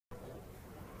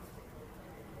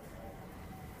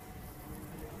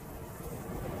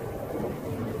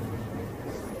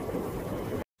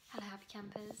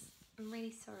I'm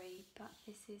really sorry, but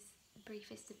this is the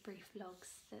briefest of brief vlogs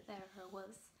that there ever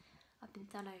was. I've been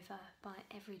done over by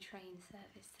every train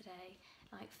service today,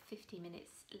 like 50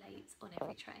 minutes late on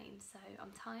every train. So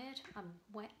I'm tired, I'm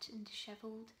wet and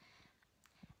dishevelled,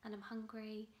 and I'm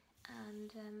hungry,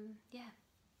 and yeah,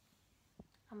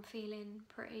 I'm feeling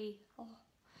pretty.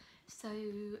 So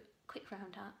quick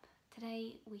roundup.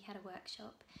 Today we had a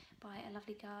workshop by a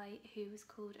lovely guy who was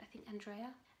called, I think, Andrea,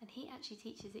 and he actually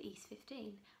teaches at East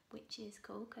 15, which is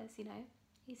cool because, you know,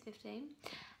 he's 15.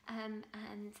 And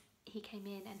he came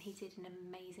in and he did an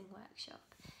amazing workshop.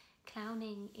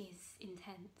 Clowning is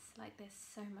intense, like there's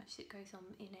so much that goes on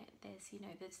in it. There's, you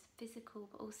know, there's physical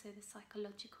but also the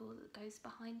psychological that goes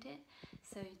behind it.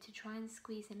 So to try and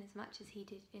squeeze in as much as he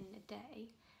did in a day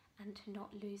and to not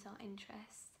lose our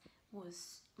interest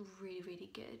was really, really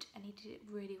good, and he did it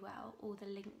really well. All the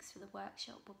links for the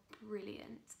workshop were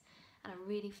brilliant, and I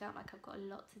really felt like I've got a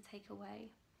lot to take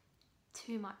away.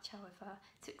 Too much, however,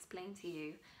 to explain to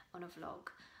you on a vlog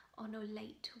on a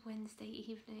late Wednesday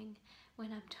evening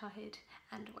when I'm tired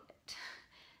and wet.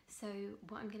 So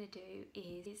what I'm going to do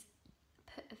is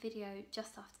put a video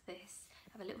just after this,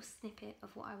 have a little snippet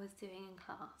of what I was doing in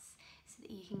class so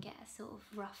that you can get a sort of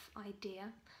rough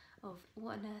idea of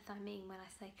what on earth I mean when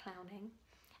I say clowning,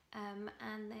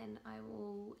 and then I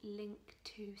will link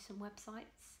to some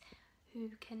websites who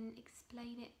can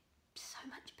explain it so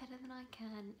much better than I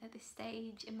can at this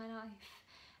stage in my life.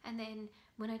 And then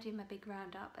when I do my big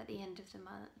roundup at the end of the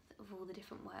month of all the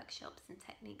different workshops and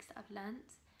techniques that I've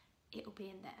learnt, it will be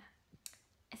in there.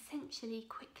 Essentially,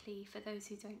 quickly, for those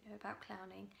who don't know about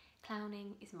clowning,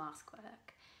 clowning is mask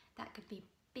work. That could be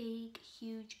big,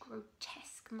 huge,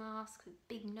 grotesque masks with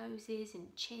big noses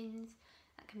and chins.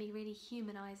 That can be really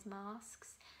humanised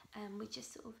masks with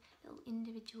just sort of little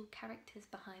individual characters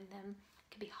behind them.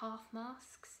 It could be half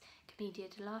masks, commedia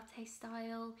dell'arte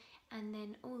style, and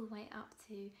then all the way up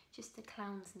to just a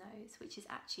clown's nose, which is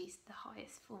actually the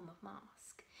highest form of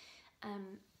mask.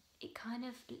 It kind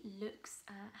of looks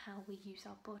at how we use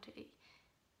our body.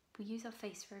 We use our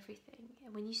face for everything,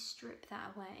 and when you strip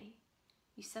that away,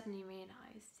 you suddenly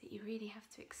realise that you really have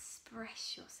to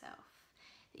express yourself,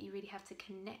 that you really have to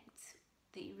connect,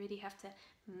 that you really have to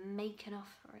make an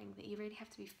offering, that you really have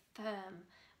to be firm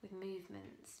with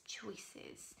movements,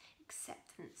 choices,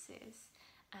 acceptances,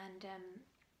 and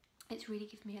it's really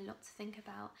given me a lot to think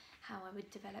about how I would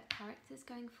develop characters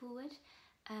going forward,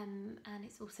 and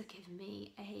it's also given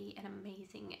me an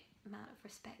amazing amount of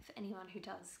respect for anyone who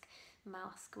does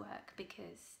mask work,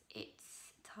 because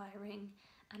it's tiring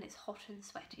and it's hot and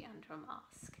sweaty under a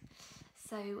mask.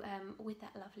 So with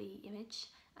that lovely image,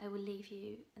 I will leave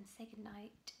you and say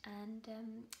goodnight, and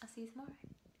I'll see you tomorrow.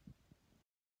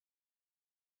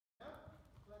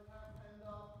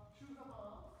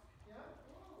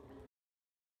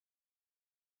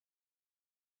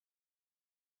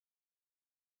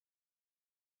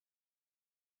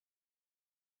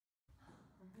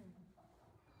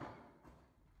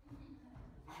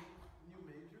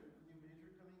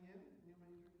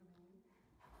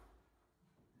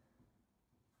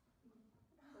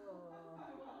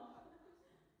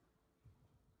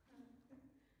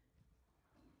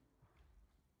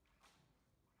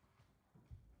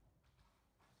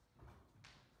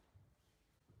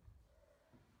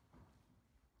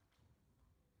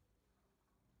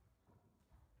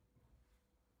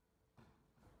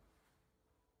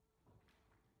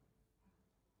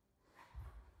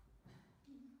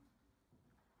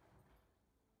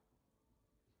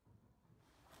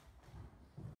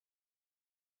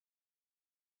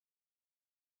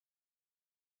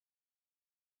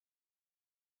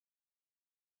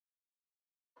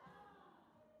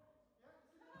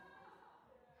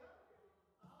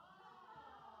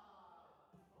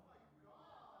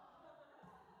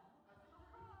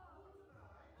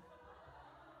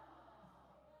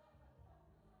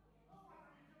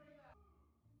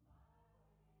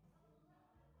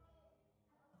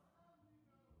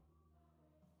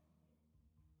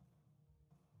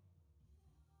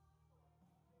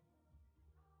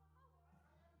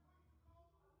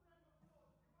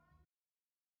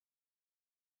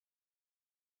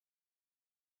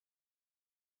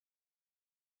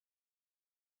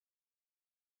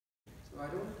 So I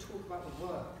don't want to talk about the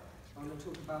work, I want to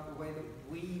talk about the way that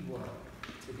we work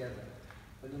together.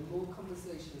 And the more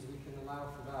conversations we can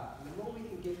allow for that, and the more we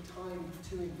can give time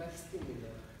to investing in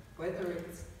it, whether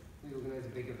it's we organise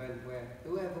a big event where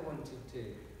whoever wanted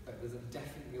to, but there's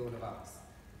definitely all of us.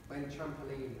 Went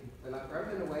trampoline, we're like, we're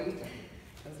having a away day.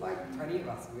 There's like 20 of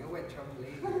us, and we all went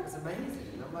trampoline, it was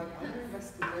amazing. And I'm like, I want to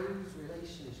invest in those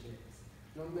relationships,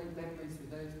 and I want to make memories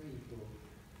with those people.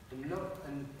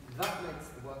 And that makes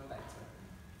the work better.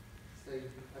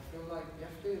 I feel like you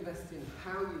have to invest in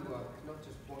how you work, not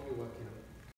just what you're working on.